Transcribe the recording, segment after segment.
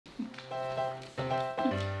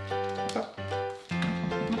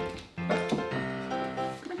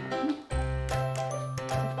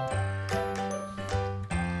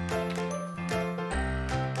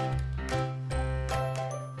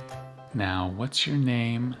Now, what's your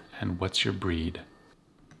name and what's your breed?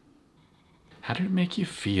 How did it make you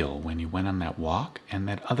feel when you went on that walk and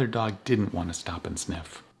that other dog didn't want to stop and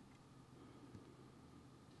sniff?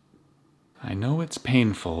 I know it's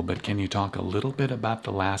painful, but can you talk a little bit about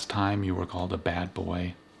the last time you were called a bad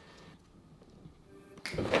boy?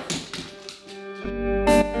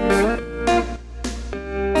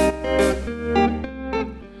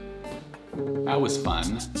 That was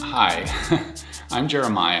fun. Hi, I'm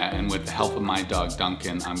Jeremiah, and with the help of my dog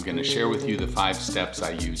Duncan, I'm going to share with you the 5 steps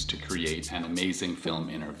I use to create an amazing film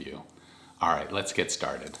interview. All right, let's get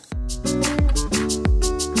started.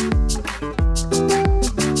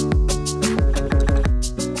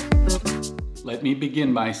 Let me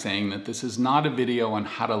begin by saying that this is not a video on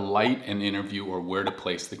how to light an interview or where to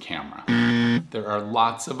place the camera. There are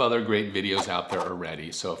lots of other great videos out there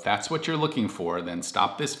already, so if that's what you're looking for, then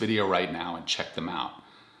stop this video right now and check them out.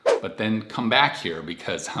 But then come back here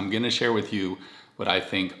because I'm going to share with you what I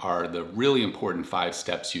think are the really important 5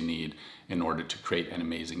 steps you need in order to create an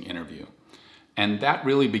amazing interview. And that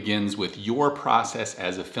really begins with your process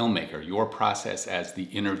as a filmmaker, your process as the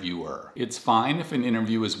interviewer. It's fine if an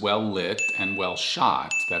interview is well lit and well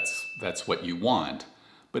shot, that's what you want.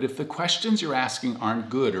 But if the questions you're asking aren't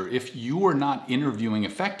good, or if you are not interviewing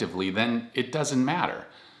effectively, then it doesn't matter.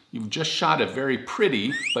 You've just shot a very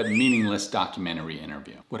pretty but meaningless documentary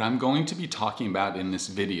interview. What I'm going to be talking about in this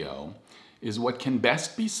video is what can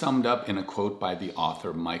best be summed up in a quote by the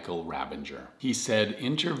author Michael Rabinger. He said,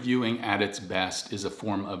 "Interviewing at its best is a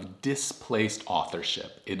form of displaced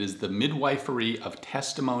authorship. It is the midwifery of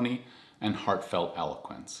testimony and heartfelt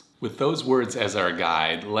eloquence." With those words as our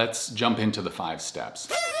guide, let's jump into the 5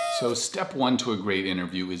 steps. So step 1 to a great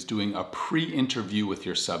interview is doing a pre-interview with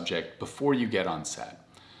your subject before you get on set.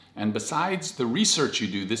 And besides the research you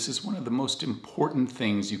do, this is one of the most important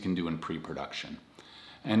things you can do in pre-production.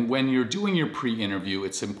 And when you're doing your pre-interview,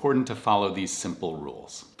 it's important to follow these simple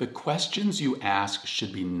rules. The questions you ask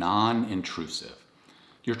should be non-intrusive.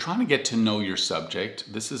 You're trying to get to know your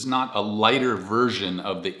subject. This is not a lighter version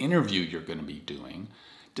of the interview you're going to be doing.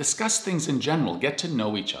 Discuss things in general, get to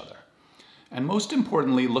know each other. And most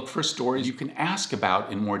importantly, look for stories you can ask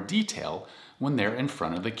about in more detail when they're in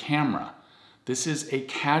front of the camera. This is a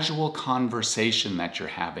casual conversation that you're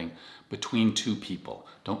having between 2 people.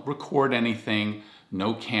 Don't record anything,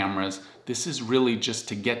 no cameras. This is really just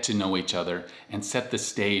to get to know each other and set the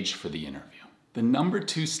stage for the interview. The number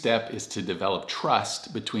 2 step is to develop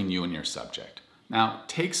trust between you and your subject. Now,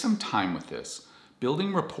 take some time with this.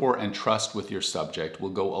 Building rapport and trust with your subject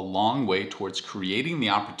will go a long way towards creating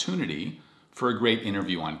the opportunity for a great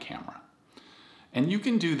interview on camera. And you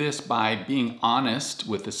can do this by being honest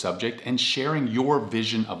with the subject and sharing your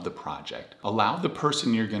vision of the project. Allow the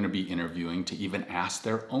person you're going to be interviewing to even ask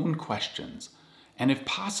their own questions. And if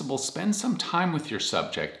possible, spend some time with your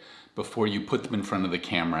subject before you put them in front of the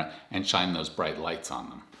camera and shine those bright lights on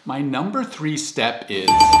them. My number 3 step is...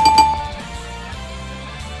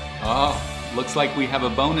 looks like we have a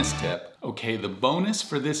bonus tip. Okay, the bonus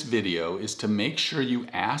for this video is to make sure you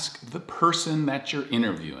ask the person that you're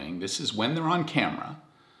interviewing, this is when they're on camera,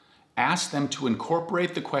 ask them to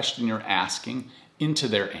incorporate the question you're asking into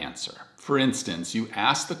their answer. For instance, you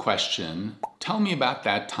ask the question, "Tell me about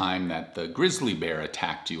that time that the grizzly bear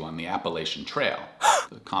attacked you on the Appalachian Trail."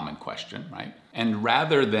 The common question, right? And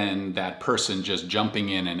rather than that person just jumping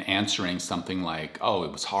in and answering something like, "Oh,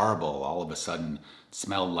 it was horrible, all of a sudden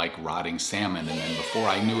smelled like rotting salmon, and then before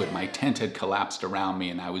I knew it, my tent had collapsed around me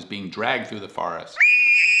and I was being dragged through the forest."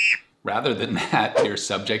 Rather than that, your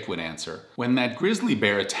subject would answer, "When that grizzly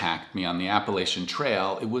bear attacked me on the Appalachian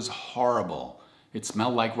Trail, it was horrible. It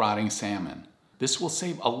smelled like rotting salmon." This will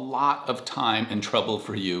save a lot of time and trouble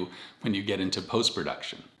for you when you get into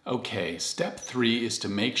post-production. Okay, step 3 is to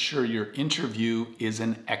make sure your interview is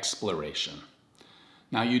an exploration.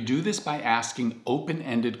 Now you do this by asking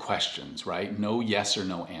open-ended questions, right? No yes or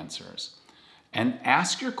no answers. And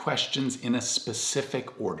ask your questions in a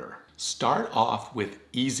specific order. Start off with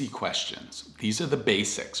easy questions. These are the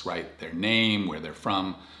basics, right? Their name, where they're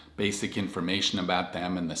from, basic information about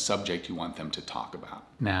them, and the subject you want them to talk about.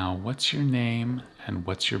 Now, what's your name and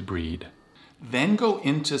what's your breed? Then go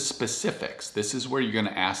into specifics. This is where you're going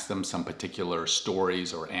to ask them some particular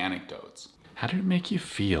stories or anecdotes. How did it make you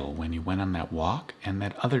feel when you went on that walk and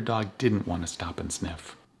that other dog didn't want to stop and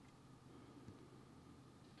sniff?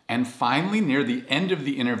 And finally, near the end of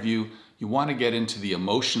the interview, you want to get into the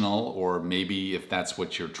emotional, or maybe if that's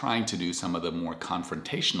what you're trying to do, some of the more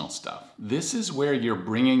confrontational stuff. This is where you're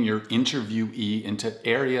bringing your interviewee into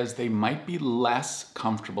areas they might be less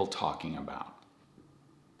comfortable talking about.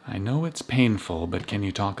 I know it's painful, but can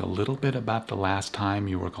you talk a little bit about the last time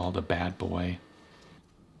you were called a bad boy?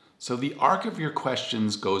 So the arc of your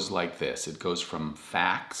questions goes like this. It goes from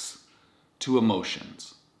facts to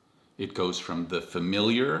emotions. It goes from the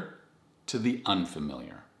familiar to the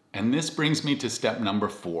unfamiliar. And this brings me to step number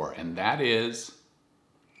 4, and that is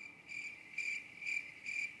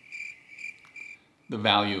the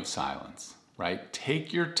value of silence, right?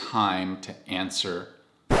 Take your time to answer.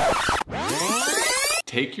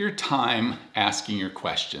 Take your time asking your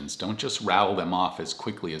questions. Don't just rattle them off as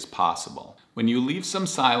quickly as possible. When you leave some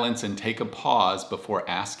silence and take a pause before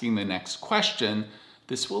asking the next question,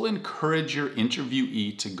 this will encourage your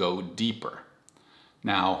interviewee to go deeper.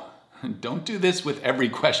 Now, don't do this with every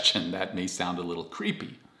question. That may sound a little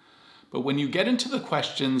creepy. But when you get into the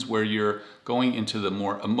questions where you're going into the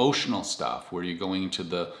more emotional stuff, where you're going into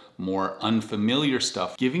the more unfamiliar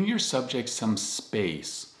stuff, giving your subject some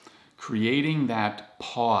space, creating that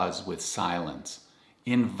pause with silence,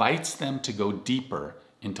 invites them to go deeper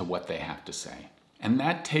into what they have to say. And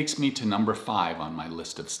that takes me to number 5 on my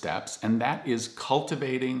list of steps, and that is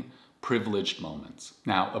cultivating privileged moments.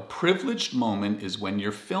 Now, a privileged moment is when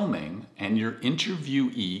you're filming and your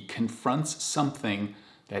interviewee confronts something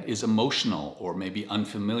that is emotional or maybe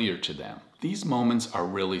unfamiliar to them. These moments are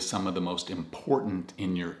really some of the most important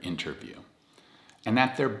in your interview. And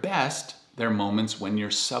at their best, they're moments when your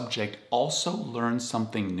subject also learns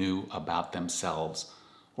something new about themselves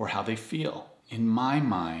or how they feel. In my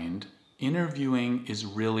mind, interviewing is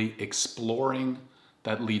really exploring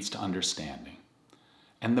that leads to understanding.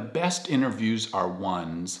 And the best interviews are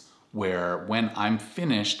ones where when I'm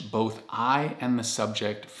finished, both I and the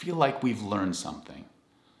subject feel like we've learned something.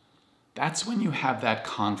 That's when you have that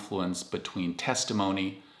confluence between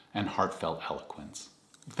testimony and heartfelt eloquence.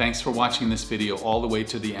 Thanks for watching this video all the way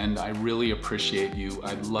to the end. I really appreciate you.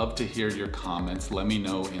 I'd love to hear your comments. Let me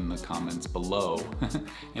know in the comments below.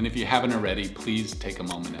 And if you haven't already, please take a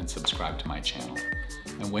moment and subscribe to my channel.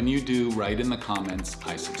 And when you do, write in the comments,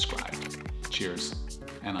 I subscribed. Cheers,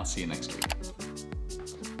 and I'll see you next week.